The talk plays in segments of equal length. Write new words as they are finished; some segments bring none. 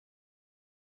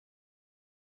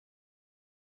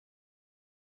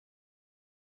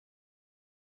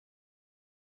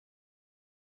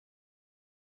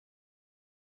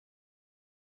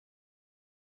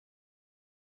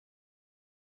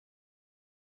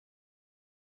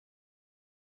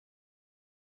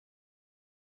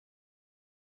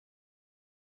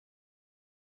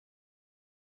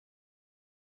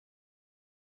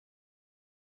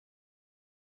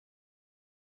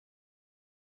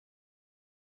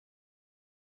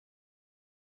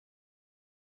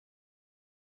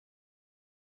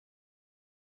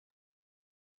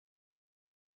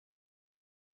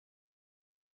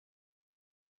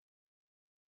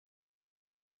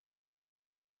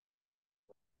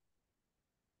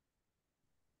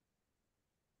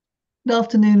Good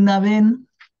afternoon, Navin.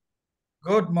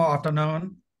 Good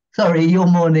afternoon. Sorry, your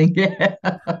morning. Yeah.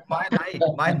 My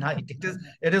night.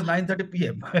 It is 9:30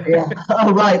 p.m. Yeah.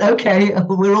 Oh, right. Okay.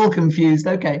 We're all confused.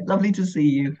 Okay. Lovely to see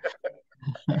you.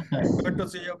 Good to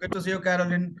see you. Good to see you,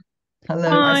 Caroline. Hello.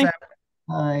 Hi, Hi. Sam.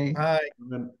 Hi. Hi.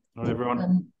 Hi, everyone.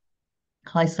 Um,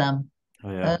 Hi, Sam. Oh,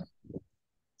 Uh, yeah.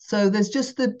 so there's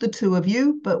just the two of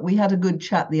you, but we had a good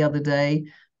chat the other day.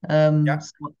 Yeah.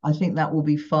 So I think that will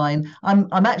be fine.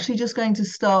 I'm actually just going to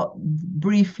start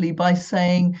briefly by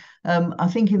saying I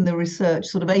think in the research,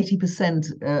 sort of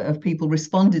 80% of people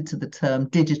responded to the term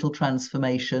digital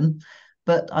transformation.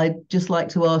 But I'd just like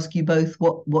to ask you both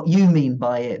what you mean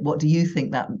by it. What do you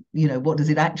think that, what does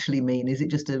it actually mean? Is it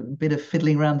just a bit of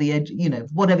fiddling around the edge,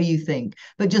 whatever you think,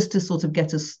 but just to sort of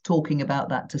get us talking about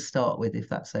that to start with, if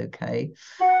that's okay.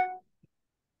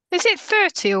 Is it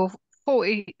 30 or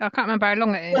 40? I can't remember how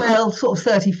long it is. Well, sort of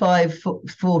 35,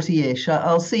 40-ish.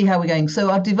 I'll see how we're going. So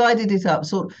I've divided it up,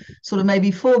 sort of maybe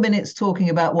 4 minutes talking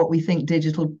about what we think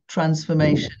digital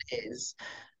transformation is,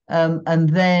 and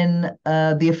then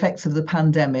the effects of the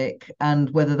pandemic and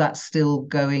whether that's still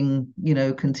going,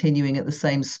 continuing at the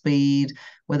same speed,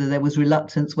 whether there was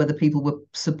reluctance, whether people were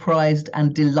surprised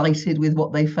and delighted with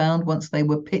what they found once they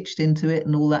were pitched into it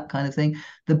and all that kind of thing,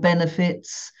 the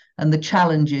benefits and the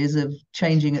challenges of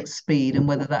changing at speed and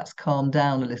whether that's calmed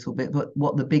down a little bit, but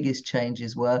what the biggest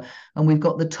changes were. And we've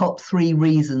got the top 3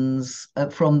 reasons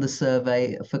from the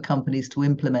survey for companies to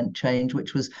implement change,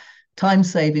 which was time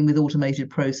saving with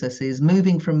automated processes,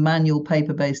 moving from manual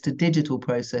paper-based to digital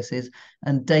processes,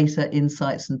 and data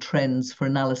insights and trends for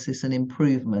analysis and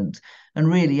improvement. And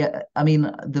really, I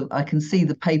mean, I can see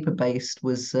the paper-based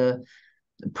was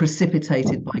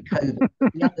precipitated by COVID.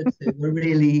 The other two were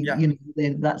really,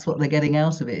 Yeah. that's what they're getting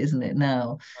out of it, isn't it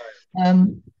now? Right.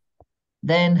 Um,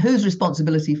 then whose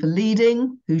responsibility for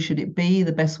leading? Who should it be?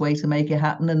 The best way to make it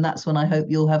happen? And that's when I hope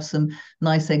you'll have some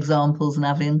nice examples,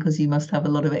 Navin, because you must have a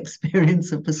lot of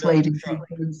experience of Sure. persuading Sure.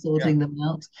 people and Yeah. sorting them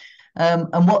out.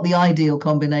 And what the ideal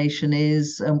combination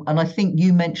is. And I think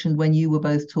you mentioned when you were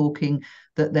both talking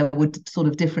that there were sort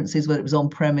of differences whether it was on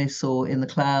premise or in the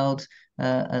cloud,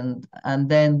 and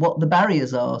then what the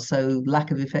barriers are. So lack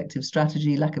of effective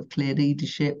strategy, lack of clear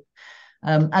leadership,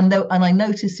 and I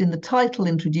noticed in the title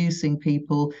introducing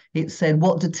people, it said,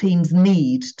 what do teams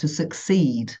need to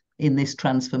succeed in this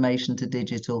transformation to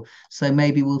digital? So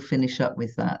maybe we'll finish up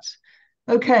with that.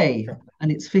 Okay, Sure.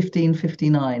 and it's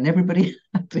 15:59. Everybody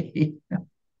happy?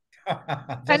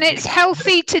 And Just it's kidding.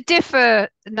 healthy to differ,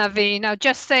 Naveen. I'm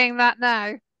just saying that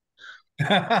now.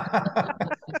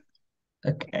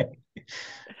 Okay,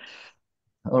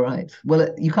 all right.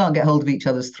 Well, you can't get hold of each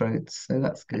other's throats, so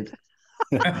that's good.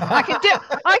 I can do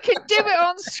I can do it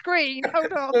on screen.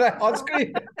 Hold on. On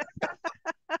screen.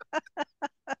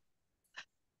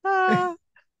 Ah,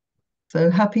 So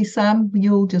happy, Sam?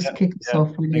 You'll just Yeah, kick us yeah.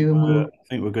 off, will you? And I we'll.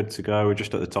 think we're good to go. We're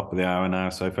just at the top of the hour now.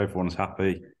 So if everyone's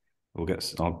happy,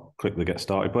 I'll click the get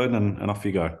started button and off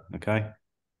you go. Okay.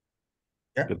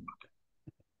 Yeah. Good.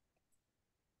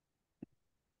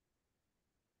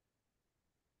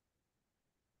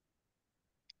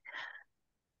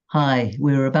 Hi,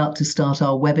 we're about to start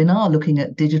our webinar looking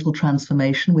at digital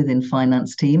transformation within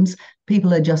finance teams.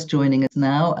 People are just joining us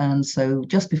now, and so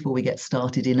just before we get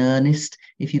started in earnest,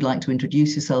 if you'd like to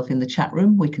introduce yourself in the chat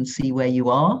room, we can see where you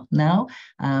are now,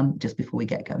 just before we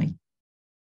get going.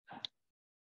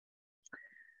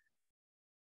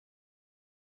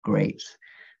 Great.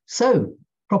 So,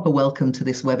 proper welcome to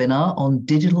this webinar on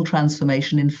digital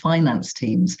transformation in finance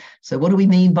teams. So what do we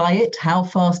mean by it? How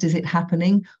fast is it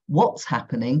happening? What's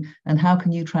happening? And how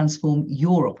can you transform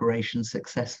your operations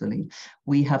successfully?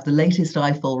 We have the latest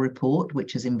IFOL report,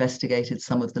 which has investigated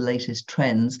some of the latest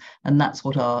trends, and that's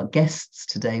what our guests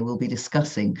today will be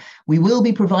discussing. We will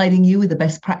be providing you with a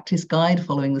best practice guide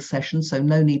following the session, so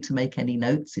no need to make any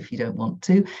notes if you don't want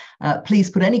to. Please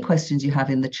put any questions you have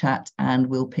in the chat and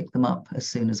we'll pick them up as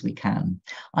soon as we can.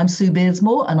 I'm Sue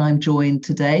Beardsmore, and I'm joined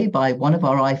today by one of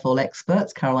our IFOL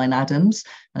experts, Caroline Adams.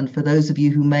 And for those of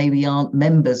you who maybe aren't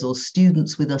members or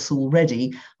students with us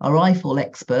already, our IFOL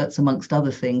experts, amongst other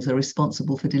things, are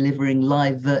responsible for delivering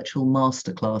live virtual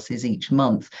masterclasses each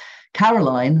month.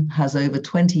 Caroline has over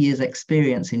 20 years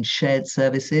experience in shared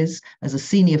services as a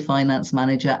senior finance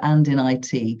manager and in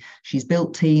IT. She's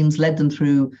built teams, led them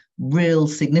through real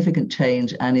significant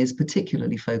change, and is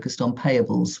particularly focused on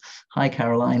payables. Hi,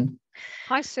 Caroline.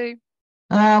 hi, Sue.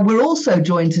 We're also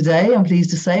joined today, I'm pleased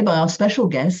to say, by our special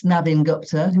guest, Navin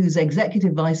Gupta, who's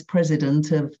Executive Vice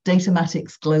President of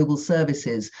Datamatics Global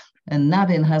Services. And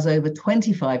Navin has over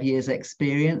 25 years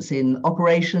experience in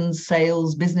operations,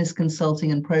 sales, business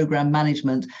consulting and program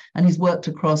management. And he's worked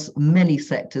across many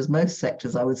sectors, most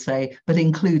sectors, I would say, but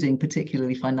including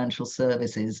particularly financial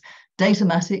services.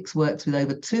 Datamatics works with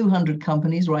over 200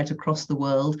 companies right across the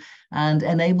world and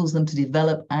enables them to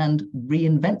develop and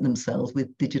reinvent themselves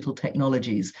with digital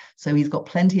technologies. So he's got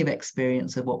plenty of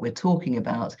experience of what we're talking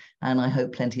about, and I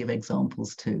hope plenty of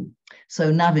examples too.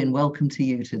 So Navin, welcome to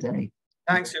you today.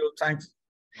 Thanks, you. Thanks.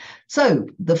 So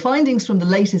the findings from the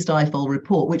latest IFOL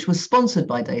report, which was sponsored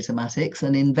by Datamatics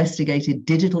and investigated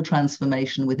digital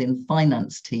transformation within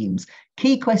finance teams.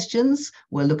 Key questions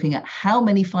were looking at how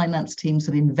many finance teams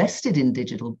have invested in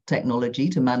digital technology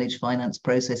to manage finance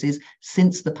processes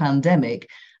since the pandemic,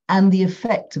 and the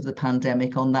effect of the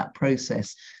pandemic on that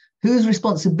process. Whose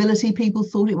responsibility people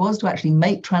thought it was to actually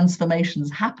make transformations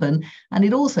happen. And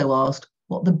it also asked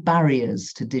what the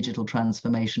barriers to digital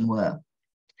transformation were.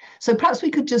 So perhaps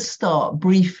we could just start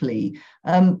briefly.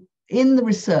 In the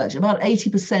research, about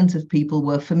 80% of people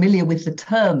were familiar with the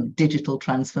term digital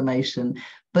transformation,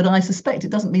 but I suspect it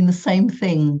doesn't mean the same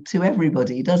thing to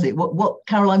everybody, does it?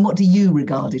 Caroline, what do you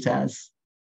regard it as?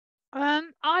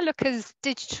 I look as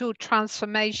digital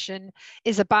transformation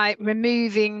is about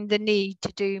removing the need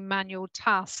to do manual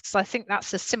tasks. I think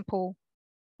that's a simple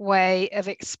way of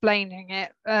explaining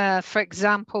it. For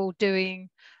example, doing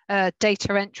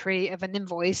data entry of an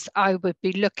invoice, I would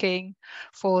be looking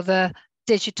for the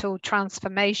digital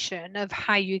transformation of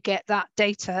how you get that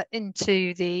data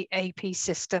into the AP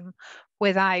system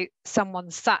without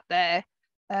someone sat there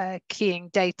keying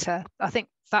data. I think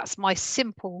that's my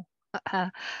simple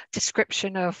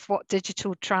description of what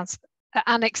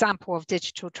an example of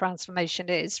digital transformation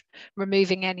is,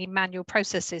 removing any manual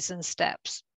processes and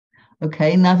steps.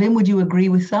 Okay, Navin, would you agree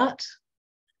with that?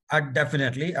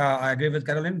 Definitely, I agree with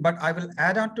Caroline, but I will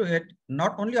add on to it,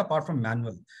 not only apart from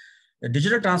manual. The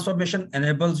digital transformation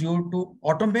enables you to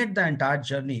automate the entire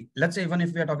journey. Let's say, even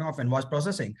if we are talking of invoice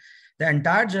processing, the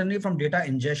entire journey from data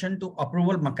ingestion to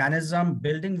approval mechanism,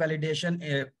 building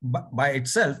validation by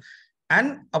itself,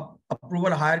 and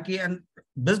approval hierarchy and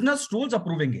business tools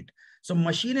approving it. So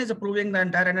machine is approving the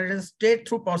entire, and it is straight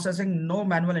through processing, no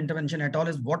manual intervention at all,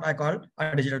 is what I call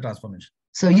a digital transformation.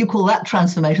 So you call that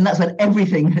transformation? That's when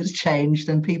everything has changed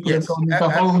and people have gone the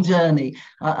whole journey.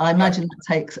 I imagine that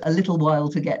takes a little while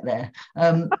to get there.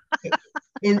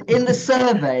 In the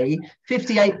survey,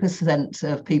 58%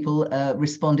 of people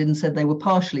responded and said they were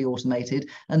partially automated,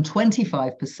 and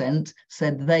 25%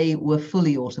 said they were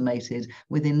fully automated.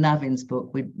 Within Navin's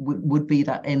book would be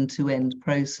that end-to-end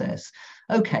process.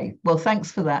 Okay, well,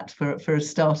 thanks for that for a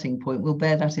starting point. We'll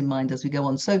bear that in mind as we go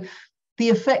on. So the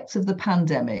effects of the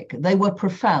pandemic, they were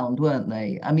profound, weren't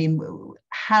they? I mean,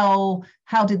 how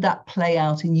did that play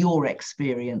out in your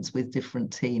experience with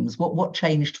different teams? What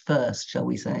changed first, shall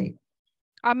we say?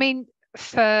 I mean,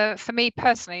 for me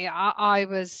personally, I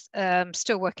was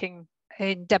still working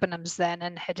in Debenhams then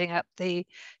and heading up the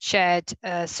shared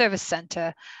service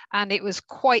centre, and it was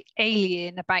quite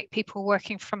alien about people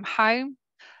working from home.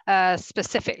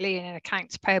 Specifically in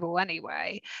accounts payable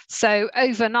anyway. So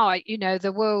overnight, you know,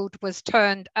 the world was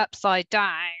turned upside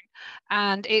down,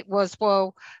 and it was,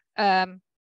 well,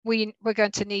 we're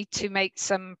going to need to make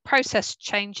some process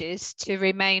changes to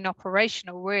remain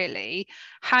operational, really.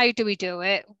 How do we do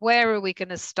it? Where are we going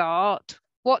to start?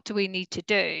 What do we need to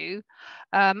do?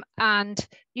 And,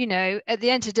 you know, at the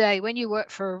end of the day, when you work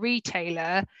for a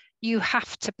retailer, you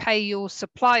have to pay your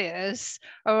suppliers,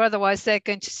 or otherwise they're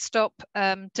going to stop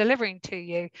delivering to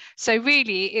you. So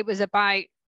really, it was about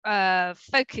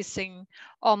focusing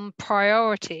on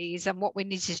priorities and what we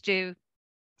needed to do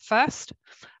first.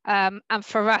 And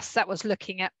for us, that was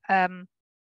looking at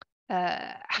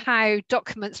how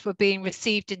documents were being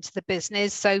received into the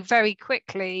business. So very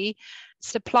quickly,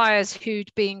 suppliers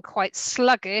who'd been quite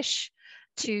sluggish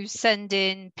to send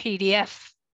in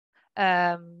PDF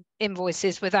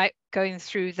invoices without going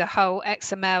through the whole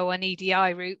XML and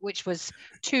EDI route, which was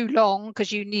too long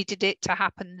because you needed it to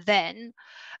happen then.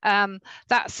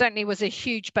 That certainly was a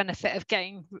huge benefit of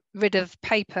getting rid of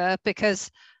paper, because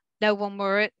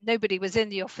nobody was in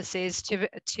the offices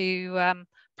to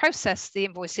process the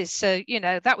invoices. So, you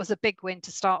know, that was a big win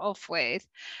to start off with.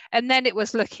 And then it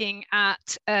was looking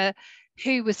at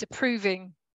who was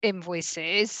approving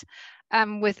invoices.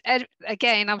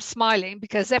 Again, I'm smiling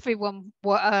because everyone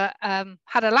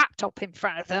had a laptop in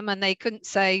front of them, and they couldn't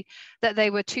say that they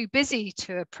were too busy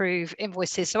to approve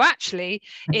invoices. So actually,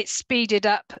 it speeded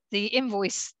up the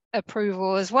invoice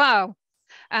approval as well.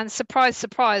 And surprise,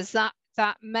 surprise, that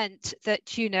meant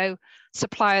that, you know,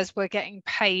 suppliers were getting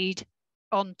paid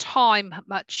on time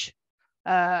much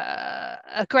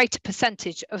a greater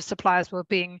percentage of suppliers were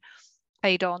being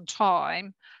paid on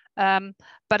time.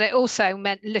 But it also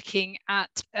meant looking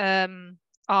at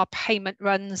our payment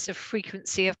runs, the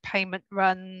frequency of payment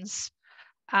runs,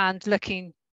 and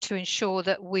looking to ensure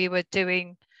that we were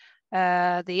doing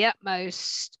the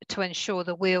utmost to ensure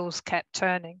the wheels kept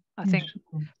turning. I think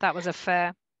that was a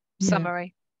fair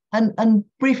summary. And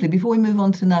briefly, before we move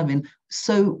on to Navin,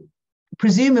 so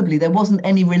presumably there wasn't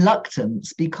any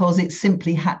reluctance because it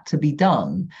simply had to be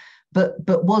done.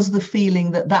 But was the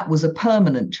feeling that that was a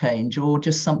permanent change, or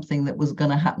just something that was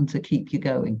going to happen to keep you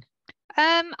going?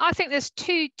 I think there's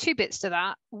two bits to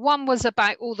that. One was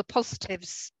about all the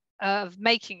positives of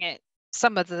making it.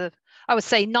 Some of the, I would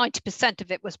say 90%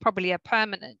 of it was probably a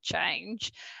permanent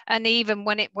change. And even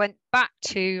when it went back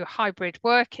to hybrid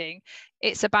working,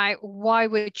 it's about why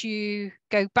would you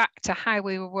go back to how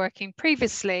we were working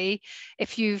previously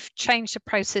if you've changed the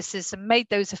processes and made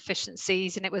those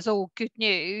efficiencies and it was all good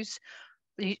news.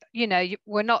 You know,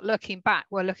 we're not looking back,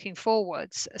 we're looking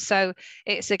forwards. So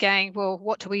it's again, well,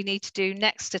 what do we need to do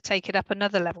next to take it up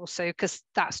another level? So because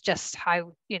that's just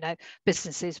how, you know,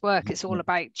 businesses work. It's all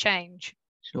about change.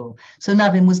 Sure. So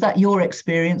Navin, was that your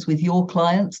experience with your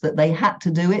clients, that they had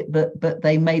to do it, but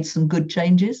they made some good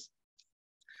changes?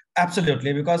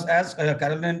 Absolutely, because as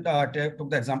Caroline took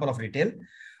the example of retail,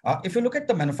 if you look at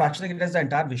the manufacturing, it is the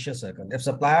entire vicious circle. If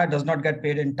supplier does not get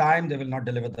paid in time, they will not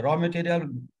deliver the raw material,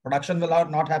 production will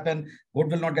not happen, good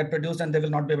will not get produced, and they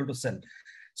will not be able to sell.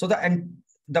 So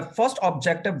the first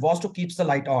objective was to keep the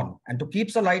light on. And to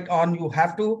keep the light on, you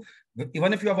have to,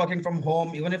 even if you are working from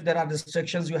home, even if there are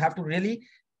restrictions, you have to really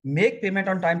make payment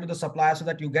on time to the supplier so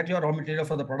that you get your raw material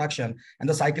for the production and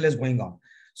the cycle is going on.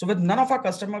 So with none of our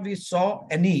customers, we saw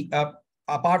any,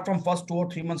 apart from first 2 or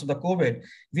 3 months of the COVID,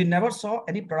 we never saw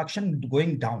any production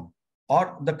going down,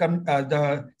 or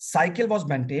the cycle was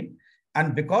maintained.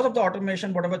 And because of the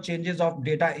automation, whatever changes of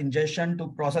data ingestion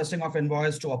to processing of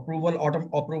invoice to approval,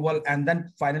 approval, and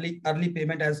then finally early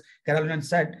payment, as Caroline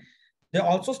said, they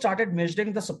also started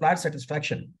measuring the supplier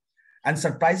satisfaction. And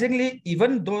surprisingly,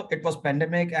 even though it was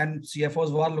pandemic and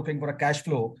CFOs were looking for a cash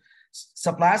flow,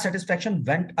 supplier satisfaction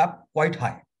went up quite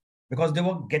high because they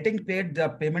were getting paid, the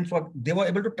payments were, they were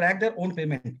able to track their own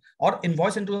payment or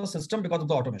invoice into the system because of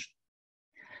the automation.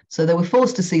 So they were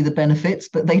forced to see the benefits,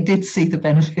 but they did see the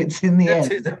benefits in the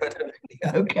end.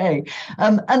 Yeah. Okay.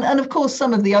 And of course,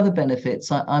 some of the other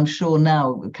benefits, I'm sure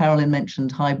now, Caroline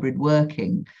mentioned hybrid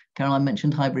working. Caroline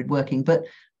mentioned hybrid working, but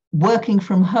working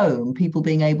from home, people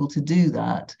being able to do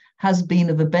that has been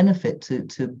of a benefit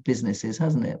to businesses,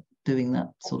 hasn't it? Doing that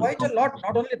sort quite of a lot.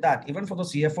 Not only that, even for the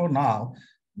CFO now,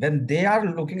 when they are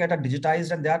looking at a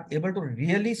digitized and they are able to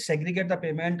really segregate the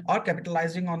payment or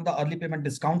capitalizing on the early payment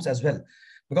discounts as well,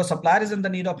 because supplier is in the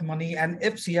need of money. And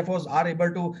if CFOs are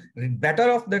able to better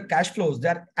off their cash flows, they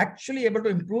are actually able to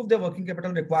improve their working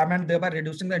capital requirement, thereby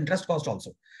reducing the interest cost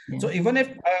also. Yeah. So even if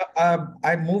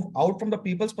I move out from the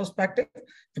people's perspective,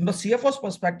 from the CFO's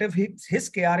perspective, his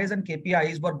KRAs and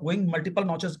KPIs were going multiple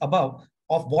notches above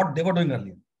of what they were doing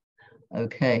earlier.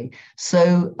 Okay,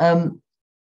 so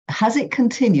has it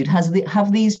continued?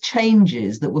 Have these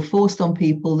changes that were forced on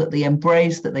people, that they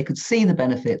embraced, that they could see the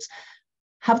benefits,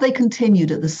 have they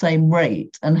continued at the same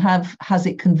rate? And has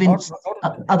it convinced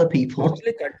other people? Not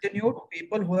only continued,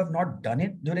 people who have not done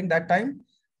it during that time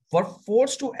were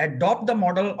forced to adopt the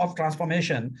model of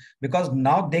transformation, because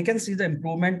now they can see the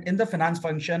improvement in the finance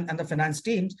function and the finance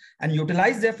teams and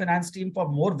utilize their finance team for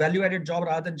more value-added job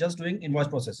rather than just doing invoice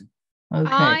processing.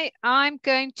 Okay. I'm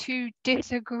going to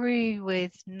disagree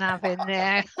with Navin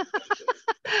there.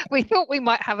 We thought we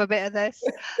might have a bit of this.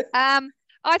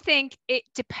 I think it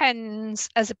depends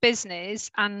as a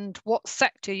business and what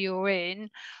sector you're in,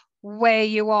 where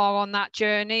you are on that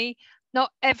journey.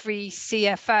 Not every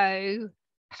CFO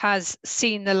has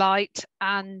seen the light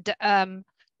and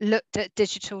looked at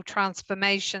digital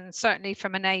transformation, certainly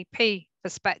from an AP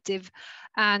perspective.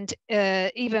 And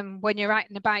even when you're out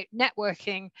and about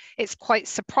networking, it's quite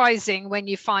surprising when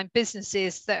you find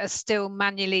businesses that are still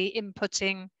manually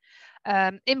inputting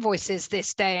invoices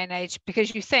this day and age,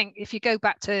 because you think if you go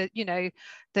back to, you know,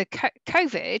 the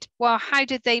COVID, well, how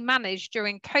did they manage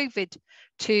during COVID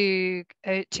to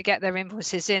get their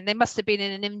invoices in? They must have been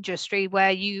in an industry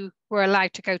where you were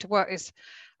allowed to go to work,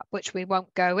 which we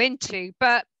won't go into,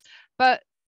 but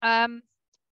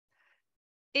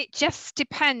it just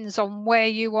depends on where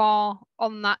you are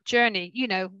on that journey. You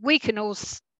know, we can all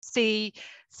see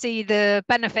the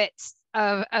benefits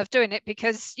of doing it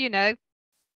because, you know,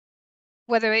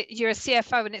 whether you're a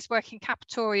CFO and it's working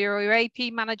capital, or you're your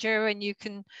AP manager and you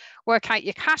can work out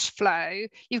your cash flow,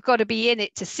 you've got to be in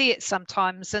it to see it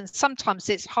sometimes. And sometimes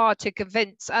it's hard to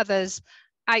convince others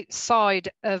outside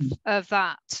of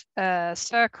that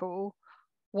circle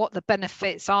what the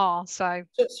benefits are. So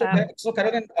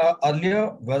Caroline,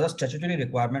 earlier where the statutory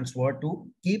requirements were to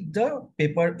keep the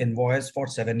paper invoice for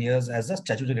 7 years as a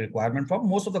statutory requirement for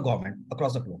most of the government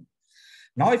across the globe.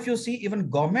 Now, if you see, even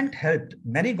government helped,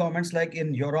 many governments like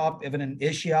in Europe, even in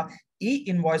Asia,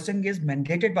 e-invoicing is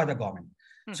mandated by the government.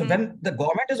 So when the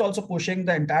government is also pushing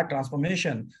the entire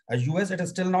transformation, US, it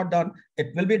is still not done.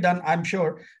 It will be done, I'm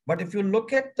sure. But if you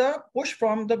look at the push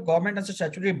from the government and the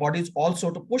statutory bodies also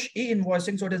to push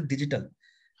e-invoicing, so it is digital.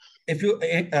 If you,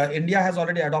 India has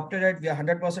already adopted it, we are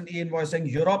 100% e-invoicing.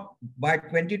 Europe, by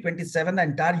 2027, the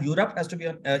entire Europe has to be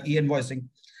on e-invoicing.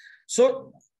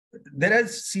 So there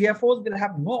is CFOs will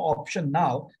have no option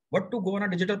now but to go on a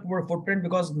digital footprint,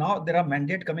 because now there are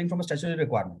mandates coming from a statutory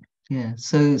requirement. Yeah,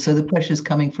 so the pressure is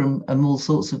coming from all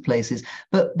sorts of places.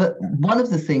 But one of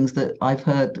the things that I've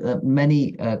heard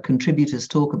many contributors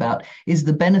talk about is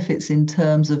the benefits in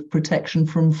terms of protection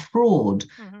from fraud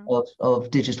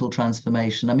of digital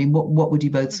transformation. I mean, what would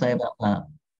you both say about that?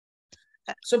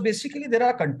 So basically, there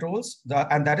are controls,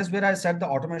 and that is where I said the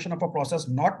automation of a process,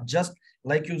 not just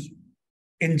like you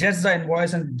ingest the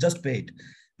invoice and just pay it.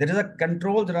 There is a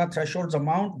control, there are thresholds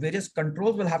amount, various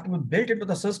controls will have to be built into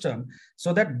the system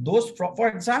so that those, for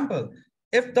example,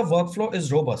 if the workflow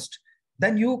is robust,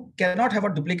 then you cannot have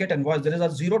a duplicate invoice. There is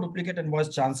a zero duplicate invoice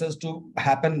chances to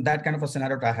happen, that kind of a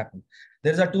scenario to happen.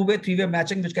 There is a two-way, three-way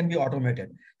matching which can be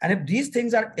automated. And if these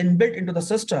things are inbuilt into the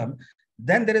system,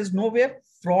 then there is no way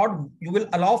you will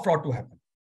allow fraud to happen.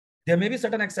 There may be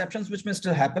certain exceptions which may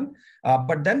still happen,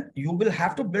 but then you will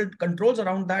have to build controls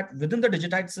around that within the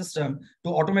digitized system to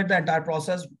automate the entire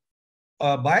process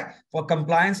for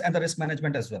compliance and the risk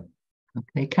management as well.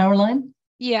 Okay, Caroline?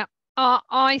 Yeah,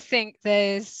 I think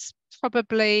there's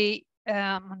probably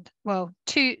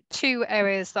two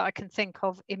areas that I can think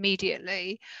of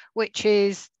immediately, which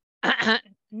is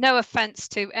no offense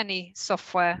to any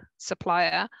software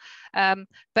supplier,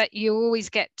 but you always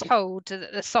get told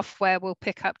that the software will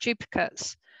pick up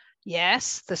duplicates.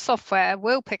 Yes, the software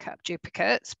will pick up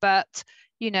duplicates, but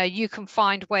you can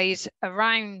find ways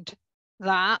around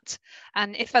that.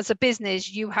 And if as a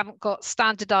business you haven't got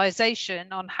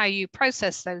standardization on how you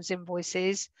process those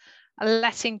invoices,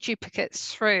 letting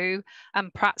duplicates through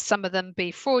and perhaps some of them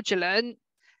be fraudulent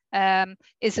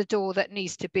is a door that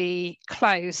needs to be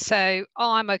closed. So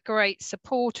I'm a great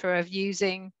supporter of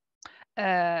using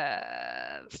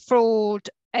fraud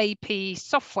AP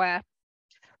software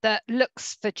that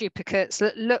looks for duplicates,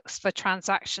 that looks for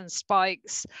transaction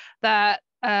spikes, that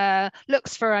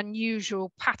looks for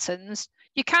unusual patterns.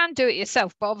 You can do it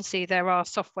yourself, but obviously there are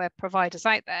software providers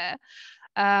out there.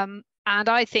 And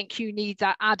I think you need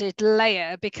that added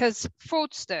layer, because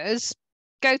fraudsters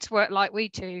go to work like we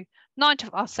do,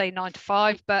 I'll say 9 to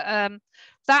 5, but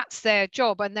that's their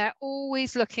job and they're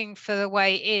always looking for the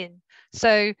way in.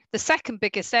 So the second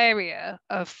biggest area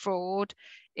of fraud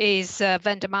is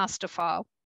vendor master file.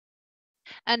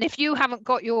 And if you haven't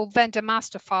got your vendor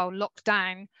master file locked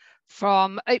down,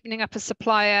 from opening up a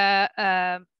supplier,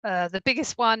 the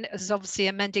biggest one is obviously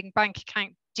amending bank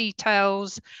account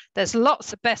details. There's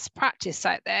lots of best practice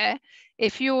out there.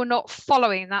 If you're not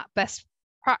following that best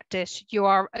practice, you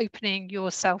are opening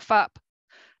yourself up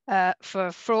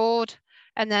for fraud.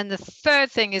 And then the third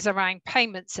thing is around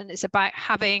payments, and it's about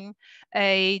having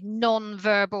a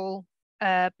non-verbal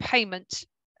payment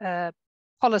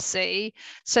policy,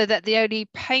 so that the only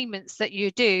payments that you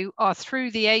do are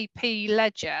through the AP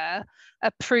ledger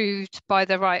approved by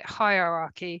the right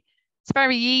hierarchy. It's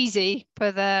very easy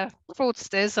for the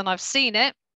fraudsters, and I've seen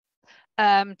it,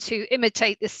 to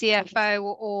imitate the CFO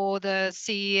or the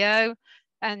CEO,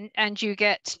 and you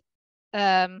get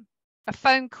a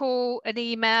phone call, an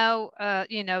email,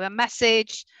 a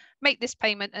message, make this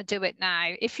payment and do it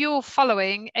now. If you're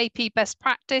following AP best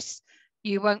practice,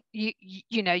 you won't,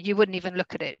 you wouldn't even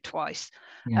look at it twice.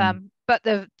 Yeah. But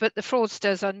the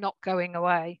fraudsters are not going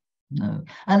away. No,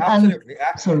 absolutely.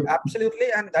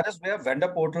 And that is where vendor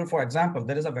portal, for example,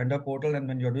 there is a vendor portal, and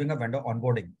when you're doing a vendor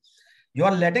onboarding, you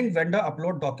are letting vendor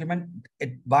upload document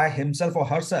it by himself or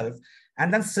herself,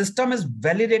 and then system is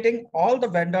validating all the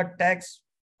vendor tax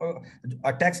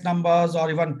numbers,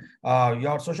 or even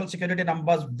your social security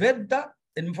numbers with the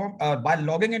by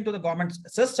logging into the government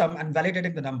system and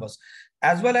validating the numbers,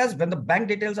 as well as when the bank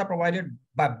details are provided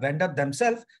by vendor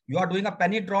themselves, you are doing a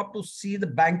penny drop to see the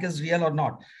bank is real or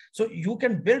not. So you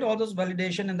can build all this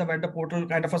validation in the vendor portal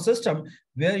kind of a system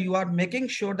where you are making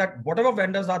sure that whatever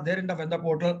vendors are there in the vendor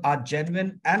portal are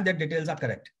genuine and their details are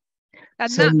correct.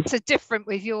 And so, that's a different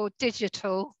with your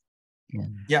digital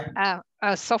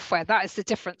software. That is the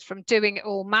difference from doing it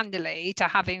all manually to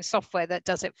having software that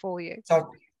does it for you. So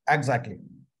exactly.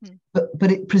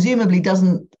 But it presumably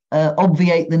doesn't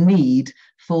obviate the need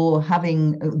for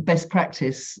having best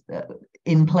practice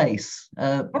in place.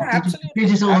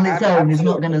 Digital on its own is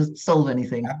not going to solve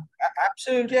anything.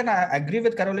 Absolutely, and I agree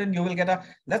with Caroline. You will get a,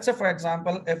 let's say, for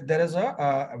example, if there is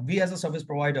we as a service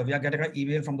provider, we are getting an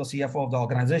email from the CFO of the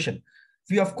organization.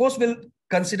 We, of course, will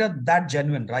consider that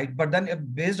genuine, right? But then if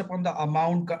based upon the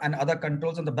amount and other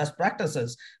controls and the best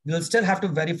practices, we'll still have to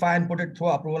verify and put it through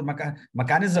approval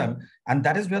mechanism. And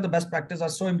that is where the best practices are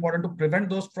so important to prevent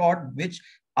those fraud, which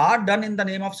are done in the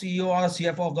name of CEO or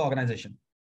CFO of the organization.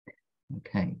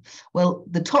 Okay. Well,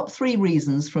 the top 3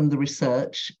 reasons from the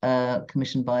research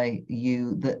commissioned by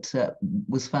you that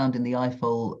was found in the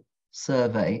IFOL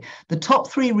survey, the top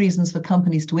 3 reasons for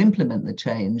companies to implement the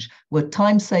change were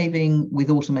time saving with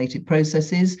automated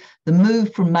processes, the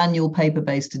move from manual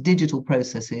paper-based to digital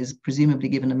processes, presumably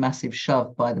given a massive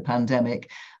shove by the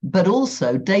pandemic, but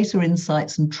also data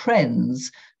insights and trends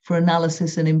for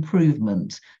analysis and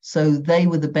improvement. So they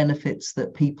were the benefits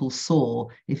that people saw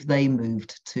if they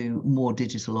moved to more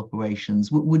digital operations.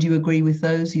 Would you agree with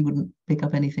those? You wouldn't pick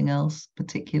up anything else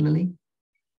particularly?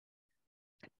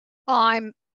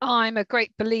 I'm a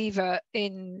great believer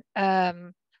in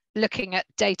looking at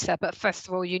data, but first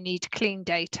of all, you need clean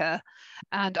data,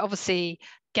 and obviously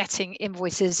getting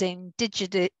invoices in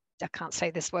digitally. I can't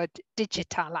say this word,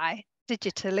 digitally.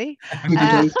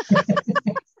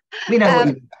 We know what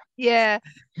you mean. Yeah,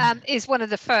 is one of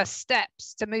the first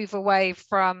steps to move away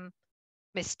from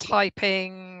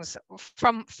mistypings,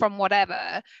 from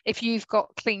whatever. If you've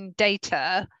got clean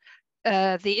data,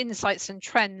 the insights and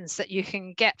trends that you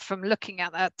can get from looking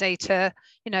at that data,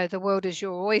 you know, the world is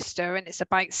your oyster, and it's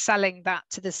about selling that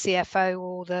to the CFO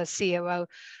or the COO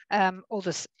or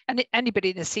anybody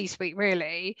in the C-suite,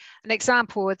 really. An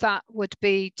example of that would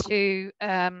be to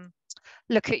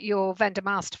look at your vendor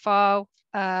master file,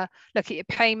 look at your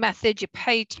pay method, your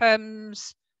pay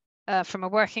terms from a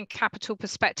working capital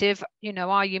perspective. You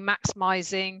know, are you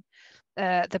maximizing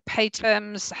the pay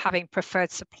terms, having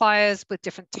preferred suppliers with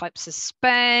different types of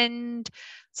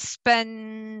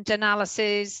spend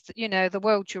analysis? You know, the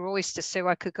world's your oyster, so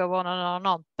I could go on and on and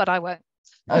on, but I won't.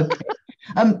 Okay.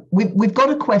 We've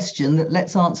got a question that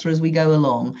let's answer as we go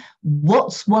along.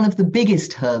 What's one of the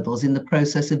biggest hurdles in the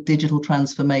process of digital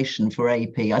transformation for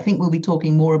AP? I think we'll be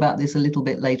talking more about this a little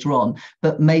bit later on,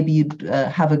 but maybe you'd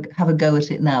have a go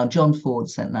at it now. John Ford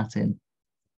sent that in.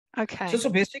 Okay. So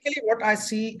basically what I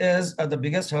see is the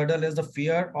biggest hurdle is the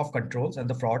fear of controls and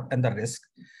the fraud and the risk,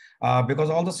 because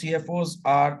all the CFOs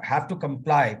have to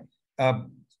comply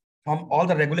from all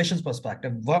the regulations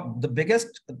perspective. The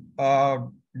biggest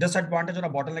disadvantage or a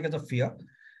bottleneck is the fear.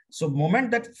 So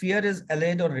moment that fear is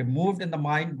allayed or removed in the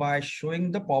mind by showing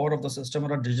the power of the system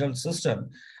or a digital system,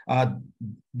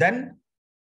 then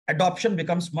adoption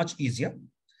becomes much easier.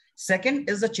 Second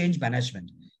is the change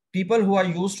management. People who are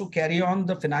used to carry on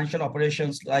the financial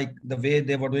operations like the way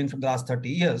they were doing from the last 30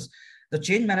 years, the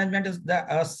change management is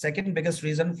the second biggest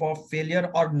reason for failure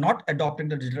or not adopting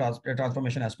the digital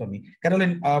transformation as per me.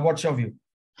 Caroline, what's your view?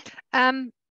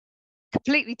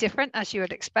 Completely different, as you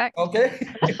would expect. Okay.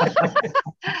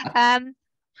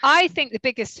 I think the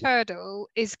biggest hurdle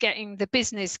is getting the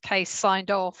business case signed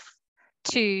off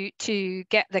to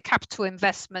get the capital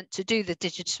investment to do the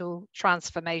digital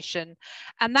transformation.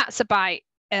 And that's about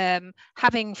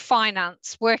having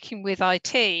finance working with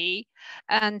IT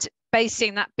and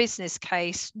basing that business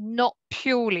case not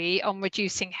purely on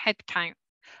reducing headcount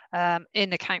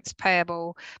in accounts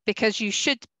payable, because you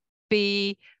should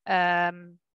be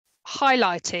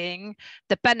highlighting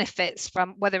the benefits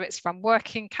from whether it's from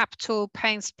working capital,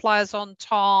 paying suppliers on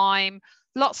time,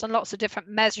 lots and lots of different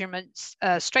measurements,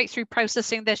 straight through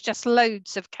processing. There's just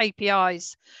loads of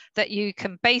KPIs that you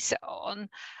can base it on,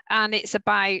 and it's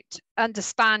about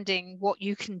understanding what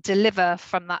you can deliver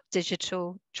from that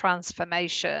digital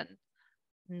transformation,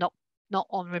 not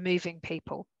on removing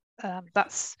people. I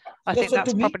think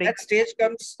that's probably that stage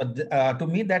comes. To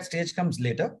me, that stage comes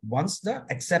later once the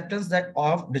acceptance that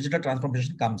of digital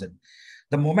transformation comes in.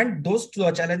 The moment those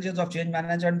two challenges of change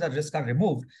management and the risk are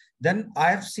removed, then I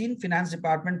have seen finance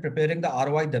department preparing the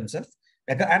ROI themselves.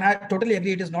 And I totally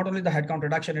agree. It is not only the headcount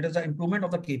reduction; it is the improvement of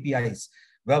the KPIs.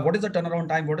 Well, what is the turnaround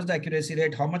time? What is the accuracy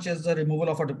rate? How much is the removal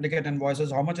of a duplicate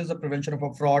invoices? How much is the prevention of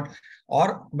a fraud?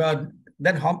 Or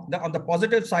then on the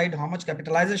positive side, how much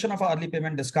capitalization of an early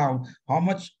payment discount? How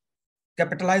much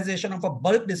capitalization of a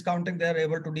bulk discounting they are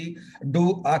able to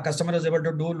do, a customer is able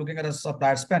to do looking at a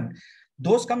supplier spend.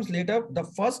 Those comes later. The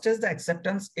first is the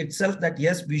acceptance itself that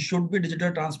yes, we should be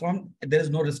digital transformed. There is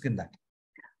no risk in that.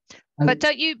 But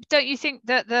don't you think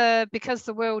that because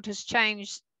the world has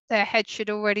changed, their head should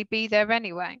already be there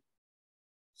anyway?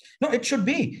 No, it should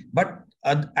be, but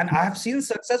and I have seen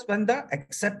success when the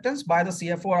acceptance by the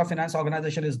CFO or finance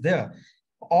organization is there.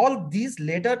 All these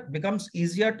later becomes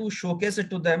easier to showcase it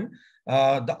to them,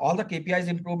 all the KPIs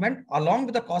improvement along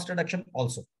with the cost reduction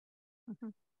also. Mm-hmm.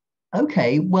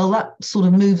 Okay, well, that sort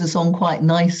of moves us on quite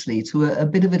nicely to a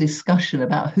bit of a discussion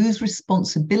about whose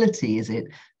responsibility is it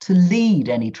to lead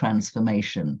any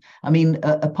transformation. I mean,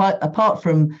 apart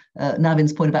from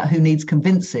Navin's point about who needs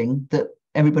convincing that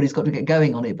everybody's got to get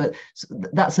going on it, but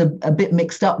that's a bit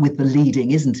mixed up with the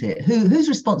leading, isn't it? Whose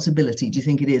responsibility do you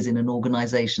think it is in an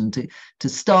organization to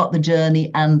start the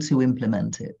journey and to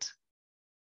implement it?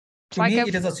 To me,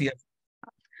 it is a CFO.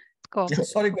 Cool. Yeah,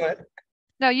 sorry, go ahead.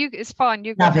 No, it's fine.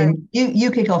 You go Navin, ahead.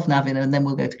 you kick off, Navin, and then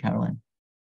we'll go to Caroline.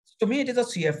 To me, it is a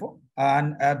CFO,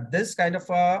 and this kind of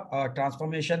a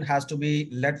transformation has to be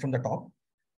led from the top.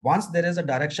 Once there is a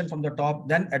direction from the top,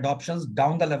 then adoptions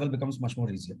down the level becomes much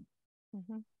more easier.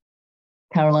 Mm-hmm.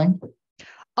 Caroline?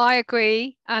 I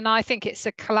agree, and I think it's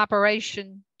a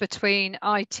collaboration between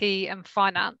IT and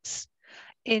finance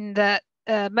in that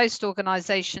most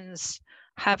organizations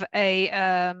have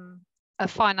a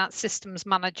finance systems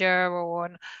manager, or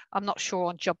I'm not sure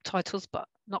on job titles, but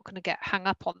I'm not going to get hung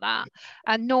up on that.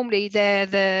 And normally they're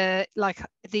the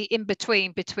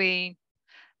in-between between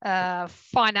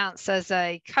finance as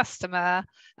a customer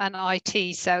and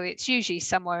IT. So it's usually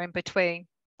somewhere in between,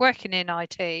 working in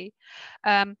IT.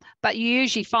 But you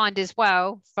usually find as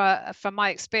well, from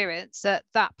my experience,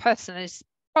 that person is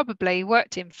probably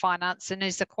worked in finance and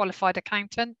is a qualified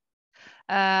accountant.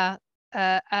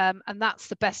 And that's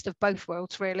the best of both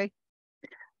worlds, really.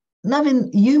 Navin,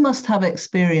 you must have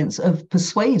experience of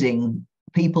persuading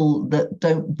people that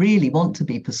don't really want to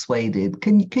be persuaded.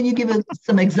 Can you give us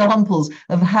some examples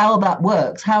of how that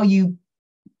works, how you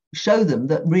show them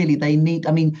that really they need,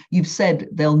 I mean, you've said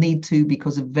they'll need to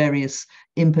because of various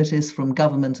impetus from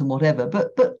government and whatever,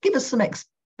 but give us some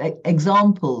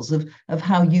examples of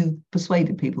how you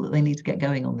persuaded people that they need to get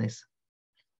going on this.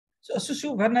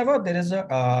 So whenever there is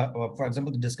for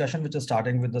example, the discussion which is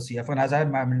starting with the CFO, and as I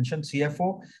mentioned,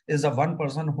 CFO is the one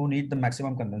person who needs the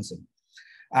maximum convincing.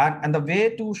 And the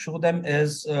way to show them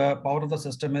is power of the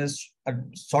system is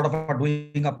sort of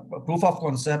doing a proof of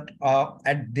concept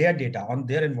at their data on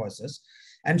their invoices,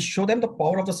 and show them the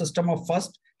power of the system of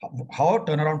first, how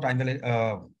turnaround time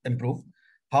will improve,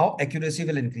 how accuracy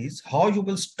will increase, how you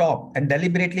will stop and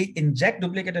deliberately inject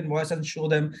duplicate invoices and show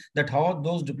them that how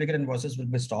those duplicate invoices will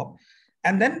be stopped.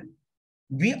 And then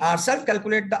we ourselves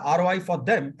calculate the ROI for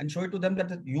them and show it to them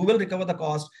that you will recover the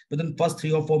cost within first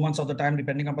 3 or 4 months of the time,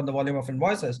 depending upon the volume of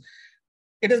invoices.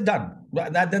 It is done.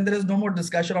 Then there is no more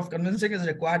discussion of convincing is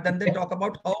required. Then they talk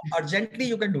about how urgently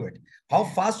you can do it. How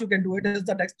fast you can do it is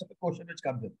the next question which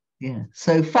comes in. Yeah.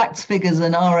 So facts, figures,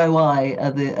 and ROI are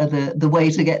the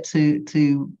way to get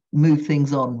to move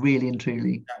things on, really and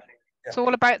truly. Yeah. It's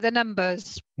all about the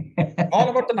numbers. All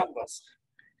about the numbers.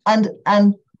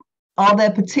 And are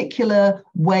there particular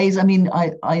ways? I mean,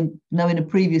 I know in a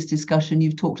previous discussion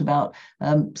you've talked about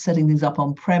setting things up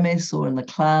on premise or in the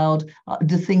cloud.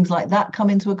 Do things like that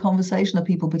come into a conversation? Are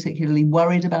people particularly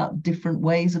worried about different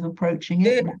ways of approaching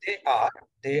it?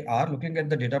 They are looking at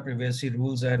the data privacy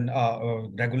rules and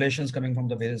regulations coming from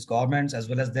the various governments, as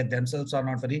well as they themselves are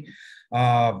not very,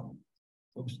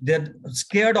 they're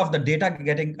scared of the data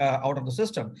getting out of the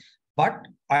system. But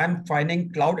I am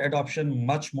finding cloud adoption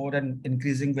much more and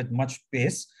increasing with much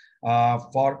pace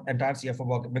for entire CFO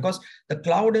work, because the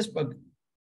cloud is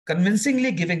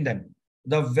convincingly giving them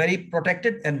the very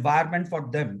protected environment for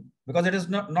them, because it is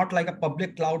not like a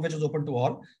public cloud which is open to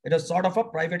all. It is sort of a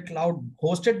private cloud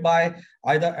hosted by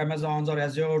either Amazons or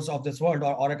Azures of this world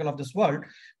or Oracle of this world,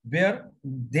 where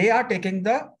they are taking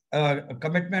the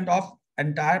commitment of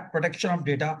entire protection of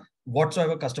data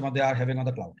whatsoever customer they are having on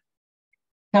the cloud.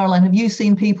 Caroline, have you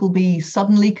seen people be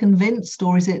suddenly convinced,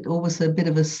 or is it always a bit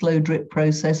of a slow drip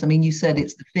process? I mean, you said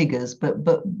it's the figures, but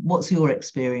what's your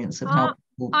experience of how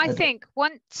people I think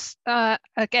once,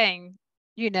 again,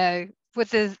 you know, with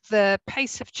the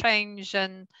pace of change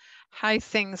and how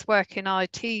things work in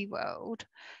IT world,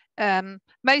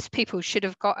 most people should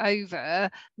have got over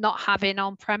not having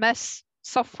on-premise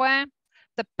software.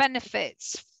 The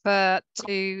benefits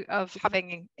of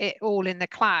having it all in the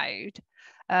cloud,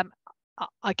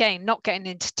 again, not getting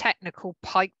into technical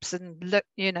pipes and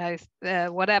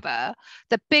whatever,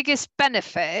 the biggest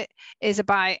benefit is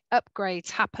about upgrades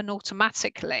happen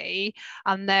automatically,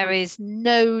 and there is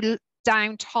no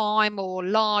downtime or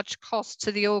large cost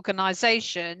to the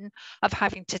organization of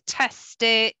having to test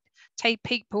it, take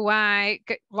people out,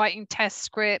 writing test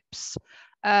scripts,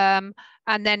 and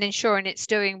then ensuring it's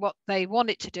doing what they want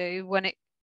it to do when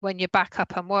you're back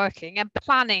up and working. And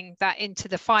planning that into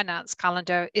the finance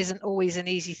calendar isn't always an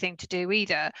easy thing to do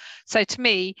either. So to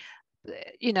me,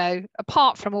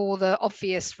 apart from all the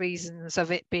obvious reasons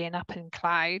of it being up in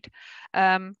cloud,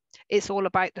 it's all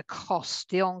about the cost,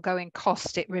 the ongoing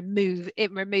cost. It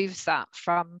removes that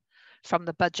from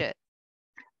the budget.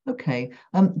 Okay.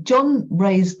 John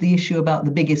raised the issue about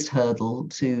the biggest hurdle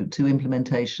to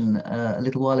implementation a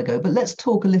little while ago, but let's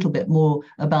talk a little bit more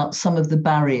about some of the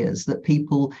barriers that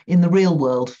people in the real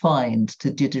world find to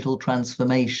digital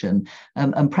transformation.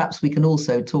 And perhaps we can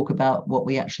also talk about what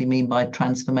we actually mean by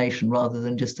transformation rather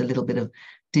than just a little bit of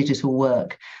digital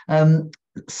work.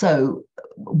 So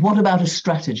what about a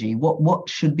strategy? What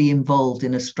should be involved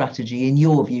in a strategy in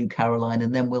your view, Caroline,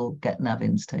 and then we'll get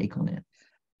Navin's take on it.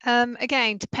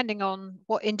 Again, depending on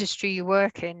what industry you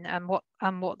work in and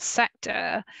what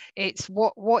sector, it's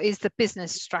what is the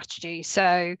business strategy.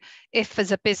 So if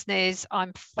as a business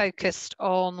I'm focused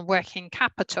on working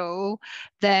capital,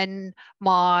 then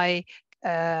my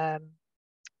goalposts,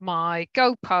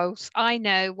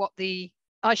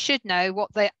 I should know what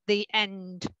the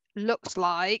end looks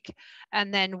like,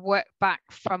 and then work back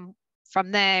from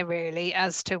there really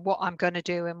as to what I'm going to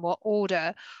do in what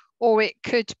order. Or it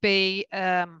could be,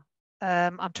 I'm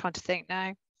trying to think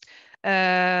now.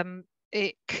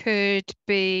 It could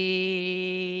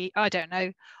be, I don't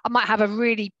know, I might have a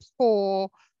really poor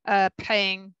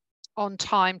paying on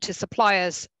time to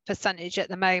suppliers percentage at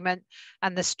the moment.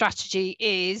 And the strategy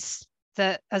is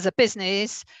that as a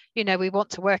business, we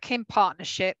want to work in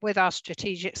partnership with our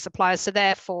strategic suppliers. So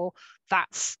therefore,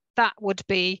 that would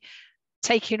be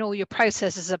taking all your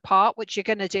processes apart, which you're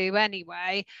going to do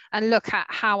anyway, and look at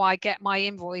how I get my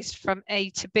invoice from A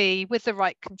to B with the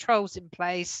right controls in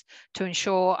place to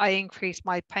ensure I increase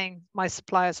my paying my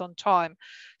suppliers on time.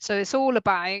 So it's all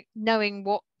about knowing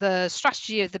what the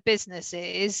strategy of the business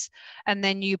is, and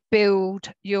then you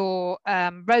build your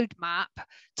roadmap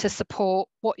to support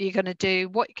what you're going to do,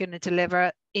 what you're going to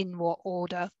deliver, in what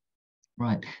order.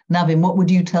 Right. Navin, what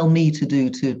would you tell me to do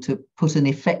to put an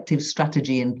effective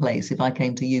strategy in place if I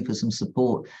came to you for some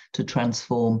support to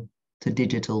transform to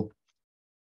digital?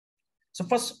 So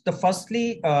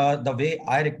firstly, the way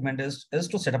I recommend is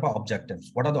to set up objectives.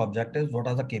 What are the objectives? What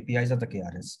are the KPIs and the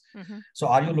KRS? Mm-hmm. So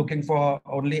are you looking for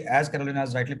only, as Caroline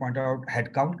has rightly pointed out,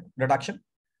 headcount reduction?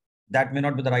 That may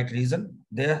not be the right reason.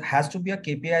 There has to be a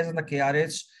KPIs and the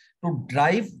KRS to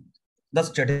drive the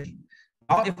strategy.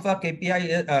 Now, if a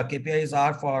KPIs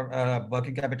are for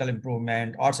working capital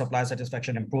improvement or supply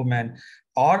satisfaction improvement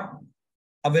or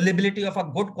availability of a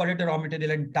good quality raw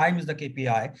material and time is the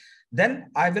KPI, then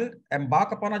I will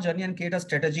embark upon a journey and create a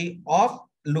strategy of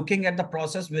looking at the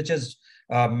process, which is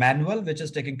manual, which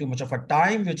is taking too much of a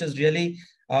time, which is really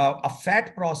a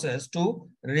fat process, to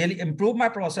really improve my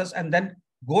process and then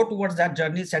go towards that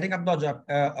journey, setting up the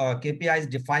KPIs,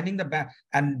 defining the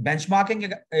and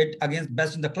benchmarking it against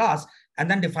best in the class, and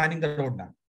then defining the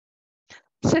roadmap.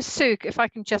 So Sue, if I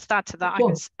can just add to that,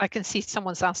 sure. I can see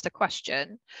someone's asked a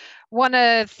question. One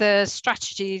of the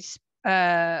strategies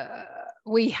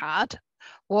we had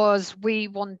was we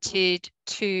wanted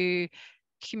to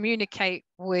communicate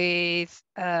with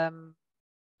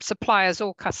suppliers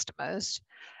or customers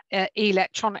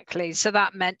electronically. So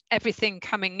that meant everything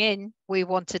coming in, we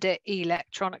wanted it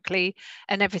electronically,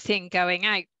 and everything going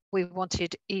out, we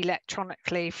wanted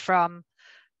electronically from,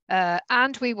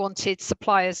 and we wanted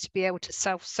suppliers to be able to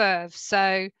self-serve.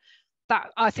 So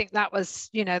that, I think that was,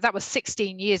 that was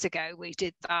 16 years ago we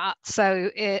did that. So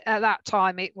at that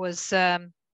time it was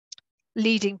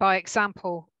leading by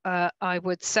example, I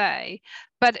would say.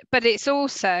 But it's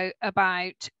also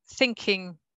about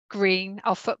thinking green,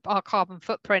 our carbon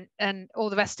footprint and all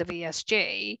the rest of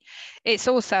ESG. It's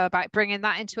also about bringing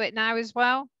that into it now as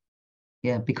well.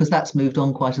 Yeah, because that's moved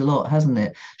on quite a lot, hasn't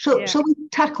it? Shall we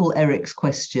tackle Eric's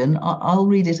question? I'll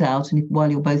read it out, and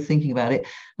while you're both thinking about it,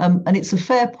 and it's a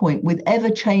fair point. With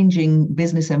ever-changing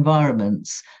business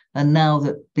environments, and now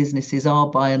that businesses are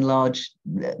by and large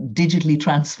digitally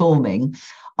transforming,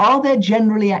 are there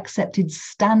generally accepted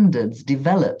standards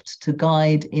developed to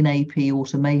guide in AP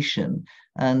automation?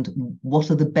 And what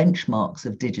are the benchmarks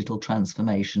of digital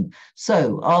transformation?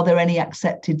 So are there any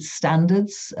accepted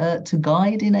standards to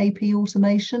guide in AP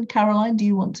automation? Caroline, do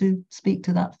you want to speak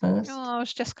to that first? Oh, I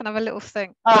was just going to have a little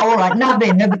think. Oh, all right,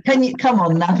 Navin, can you come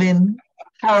on, Navin?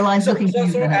 Caroline's looking for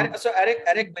you for help. So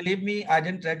Eric, believe me, I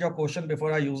didn't read your question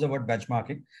before I used the word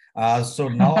benchmarking. So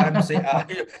now I'm saying,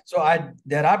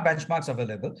 there are benchmarks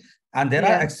available, and there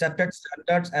are accepted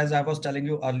standards, as I was telling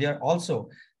you earlier also,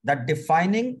 that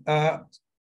defining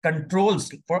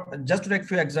controls for, just to take a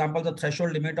few examples, the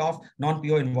threshold limit of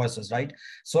non-PO invoices, right?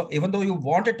 So even though you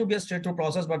want it to be a straight-through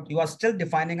process, but you are still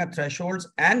defining a thresholds,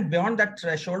 and beyond that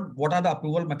threshold, what are the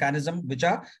approval mechanisms which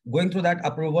are going through that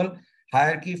approval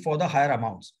hierarchy for the higher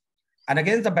amounts. And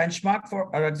again, the benchmark,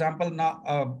 for example,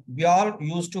 now we all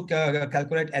used to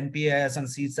calculate NPS and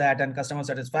CSAT and customer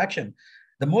satisfaction.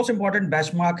 The most important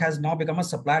benchmark has now become a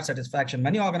supplier satisfaction.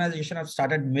 Many organizations have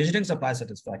started measuring supplier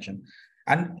satisfaction.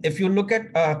 And if you look at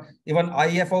even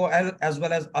IFOL as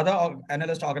well as other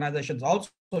analyst organizations also,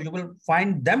 you will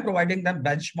find them providing them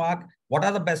benchmark, what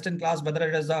are the best in class, whether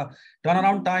it is a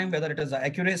turnaround time, whether it is a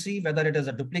accuracy, whether it is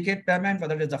a duplicate payment,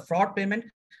 whether it is a fraud payment.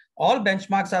 All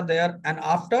benchmarks are there. And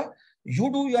after you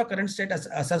do your current state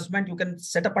assessment, you can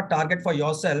set up a target for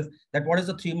yourself that what is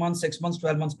the 3 months, 6 months,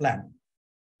 12 months plan.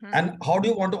 And how do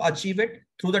you want to achieve it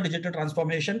through the digital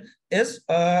transformation? Is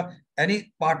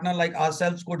any partner like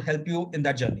ourselves could help you in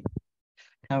that journey.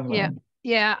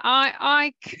 Yeah.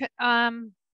 I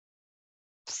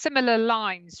similar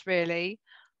lines really.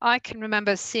 I can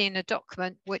remember seeing a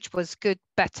document which was good,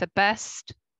 better,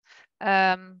 best,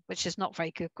 which is not very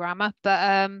good grammar,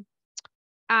 but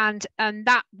and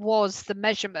that was the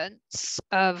measurements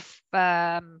of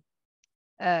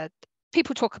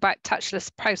people talk about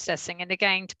touchless processing, and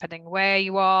again, depending where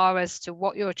you are as to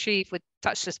what you achieve with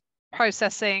touchless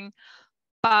processing.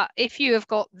 But if you have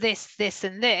got this, this,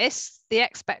 and this, the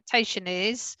expectation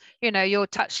is, your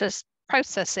touchless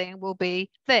processing will be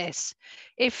this.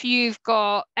 If you've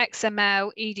got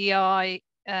XML, EDI,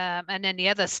 and any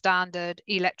other standard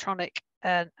electronic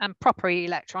and proper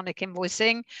electronic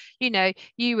invoicing,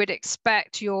 you would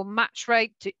expect your match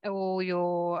rate or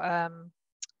your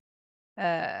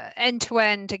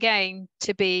end-to-end again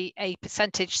to be a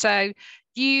percentage. So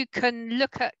you can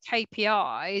look at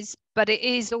KPIs, but it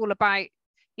is all about,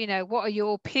 what are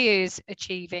your peers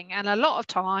achieving? And a lot of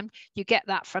time you get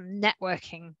that from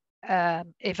networking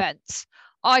events.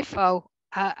 IFO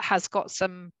has got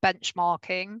some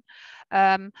benchmarking,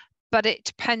 but it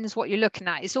depends what you're looking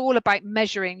at. It's all about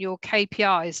measuring your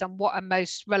KPIs and what are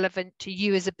most relevant to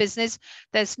you as a business.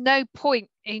 There's no point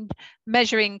in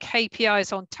measuring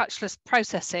KPIs on touchless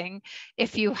processing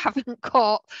if you haven't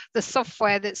got the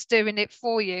software that's doing it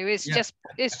for you. It's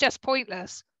just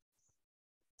pointless.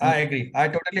 I agree. I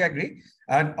totally agree.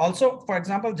 And also, for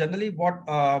example, generally what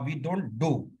we don't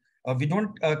do, we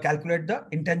don't calculate the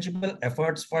intangible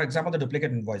efforts, for example, the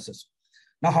duplicate invoices.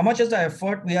 Now, how much is the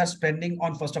effort we are spending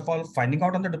on, first of all, finding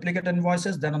out on the duplicate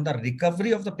invoices, then on the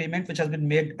recovery of the payment, which has been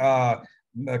made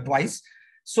twice.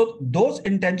 So those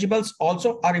intangibles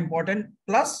also are important,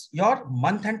 plus your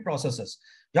month-end processes,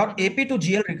 your AP to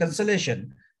GL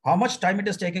reconciliation, how much time it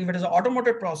is taking. If it is an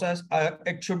automated process,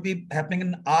 it should be happening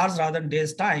in hours rather than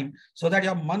days time, so that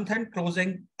your month-end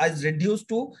closing is reduced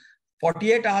to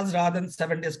 48 hours rather than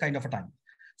 7 days kind of a time.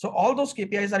 So all those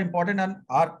KPIs are important,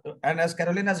 and as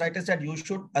Caroline has rightly said, you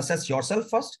should assess yourself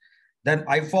first, then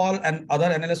IFOL and other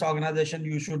analyst organization,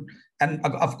 you should, and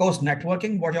of course,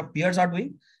 networking, what your peers are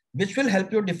doing, which will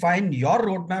help you define your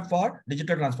roadmap for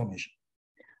digital transformation.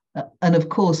 And of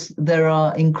course, there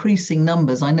are increasing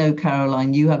numbers. I know,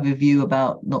 Caroline, you have a view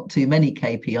about not too many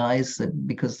KPIs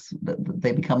because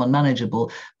they become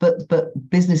unmanageable, but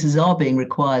businesses are being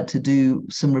required to do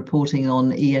some reporting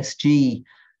on ESG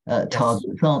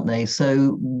targets, aren't they?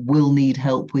 So we'll need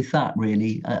help with that,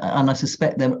 really. And I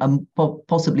suspect they're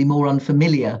possibly more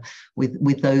unfamiliar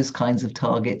with those kinds of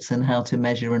targets and how to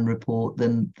measure and report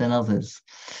than others.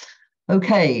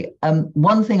 Okay,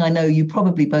 one thing I know you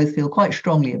probably both feel quite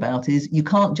strongly about is you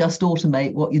can't just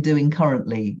automate what you're doing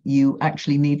currently. You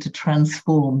actually need to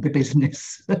transform the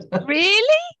business.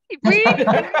 Really? Really?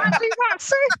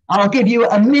 I'll give you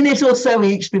a minute or so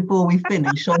each before we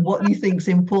finish on what you think's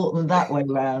important that way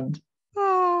around.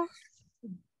 Oh.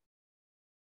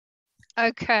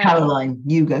 Okay. Caroline,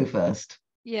 you go first.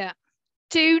 Yeah.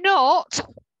 Do not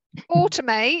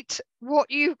automate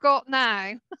what you've got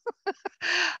now.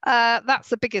 That's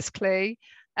the biggest clue.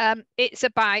 It's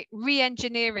about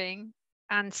re-engineering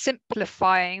and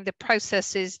simplifying the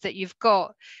processes that you've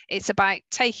got. It's about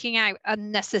taking out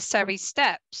unnecessary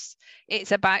steps.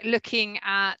 It's about looking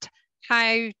at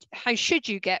how should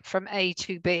you get from A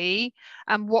to B,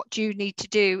 and what do you need to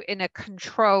do in a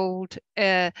controlled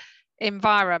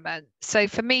environment. So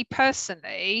for me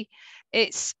personally,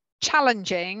 it's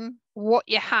challenging what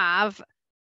you have,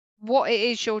 what it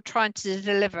is you're trying to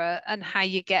deliver, and how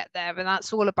you get there. And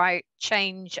that's all about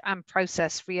change and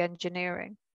process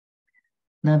re-engineering.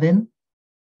 Navin?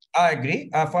 I agree.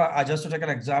 Just to take an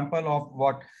example of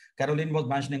what Caroline was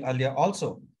mentioning earlier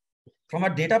also, from a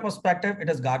data perspective, it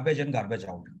is garbage in, garbage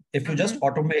out. If you just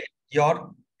automate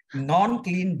your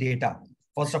non-clean data,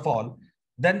 first of all,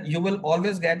 then you will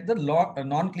always get the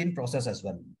non-clean process as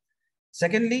well.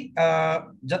 Secondly,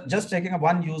 just taking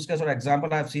one use case or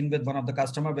example I've seen with one of the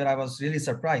customer where I was really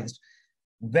surprised.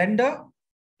 Vendor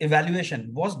evaluation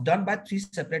was done by 3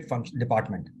 separate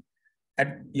departments.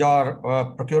 And your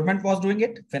procurement was doing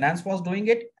it, finance was doing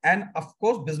it, and of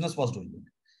course, business was doing it.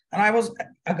 And I was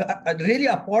really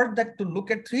appalled that to look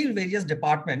at 3 various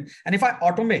departments. And if I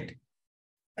automate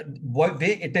what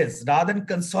way it is, rather than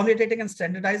consolidating and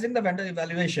standardizing the vendor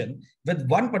evaluation with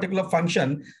one particular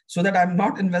function, so that I'm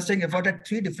not investing effort at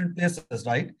 3 different places,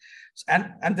 right?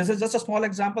 And this is just a small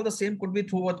example. The same could be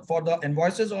true for the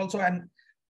invoices also. And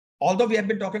although we have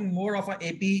been talking more of an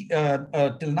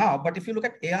AP till now, but if you look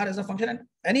at AR as a function and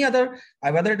any other,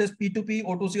 whether it is P2P,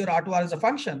 O2C, or R2R as a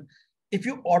function, if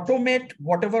you automate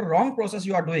whatever wrong process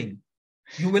you are doing,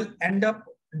 you will end up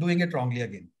doing it wrongly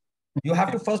again. You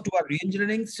have to first do a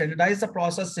re-engineering, standardize the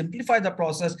process, simplify the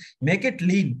process, make it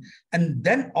lean, and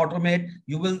then automate.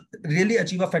 You will really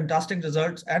achieve a fantastic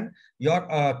results, and your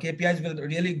KPIs will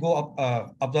really go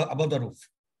up above the roof.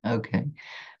 Okay.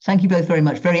 Thank you both very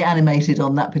much. Very animated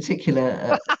on that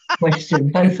particular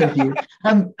question, both of you.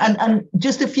 And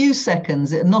just a few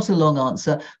seconds, not a long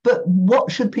answer, but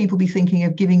what should people be thinking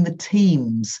of giving the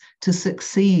teams to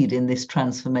succeed in this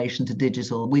transformation to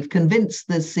digital? We've convinced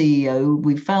the CEO,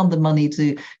 we've found the money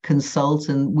to consult,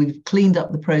 and we've cleaned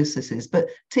up the processes, but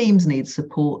teams need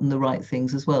support and the right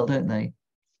things as well, don't they?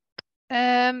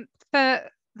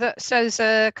 So there's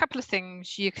a couple of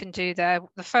things you can do there.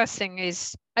 The first thing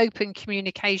is open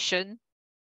communication,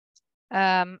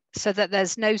 so that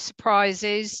there's no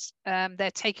surprises. They're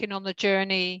taking on the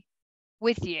journey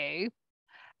with you.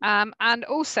 And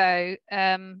also,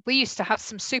 we used to have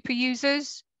some super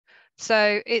users.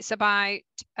 So it's about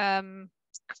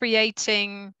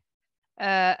creating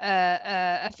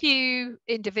a few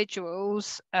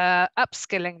individuals,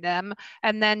 upskilling them,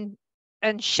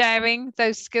 and sharing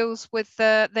those skills with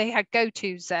they had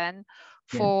go-tos then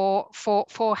for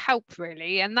help,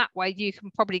 really. And that way you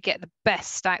can probably get the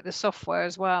best out of the software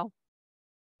as well.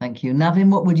 Thank you. Navin,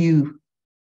 what would you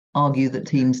argue that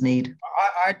teams need?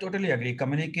 I totally agree.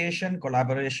 Communication,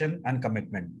 collaboration, and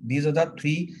commitment. These are the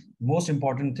 3 most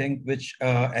important things which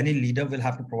any leader will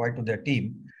have to provide to their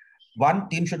team. One,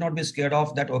 team should not be scared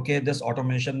of that, okay, this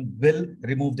automation will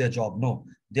remove their job. No,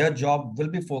 their job will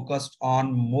be focused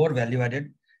on more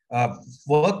value-added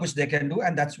work which they can do.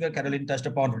 And that's where Caroline touched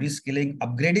upon reskilling,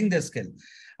 upgrading their skill.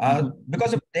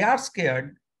 Because if they are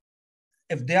scared,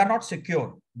 if they are not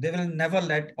secure, they will never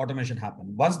let automation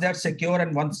happen. Once they are secure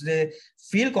and once they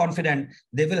feel confident,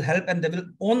 they will help and they will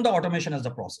own the automation as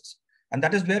the process. And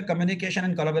that is where communication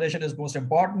and collaboration is most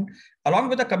important, along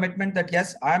with the commitment that,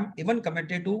 yes, I'm even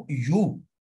committed to you,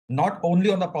 not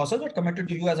only on the process, but committed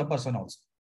to you as a person also.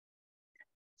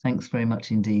 Thanks very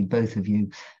much indeed, both of you.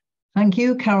 Thank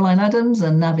you, Caroline Adams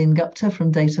and Navin Gupta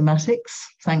from Datamatics.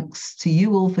 Thanks to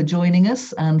you all for joining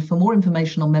us. And for more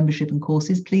information on membership and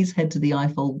courses, please head to the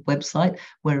IFOL website,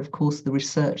 where, of course, the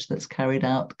research that's carried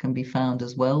out can be found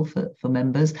as well for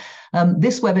members.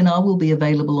 This webinar will be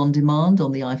available on demand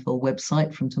on the IFOL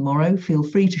website from tomorrow. Feel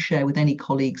free to share with any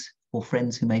colleagues or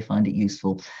friends who may find it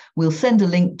useful. We'll send a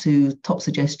link to top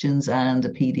suggestions and a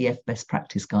PDF best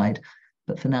practice guide.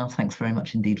 But for now, thanks very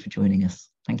much indeed for joining us.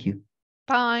 Thank you.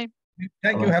 Bye.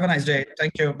 Thank you. Have a nice day.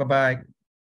 Thank you. Bye-bye.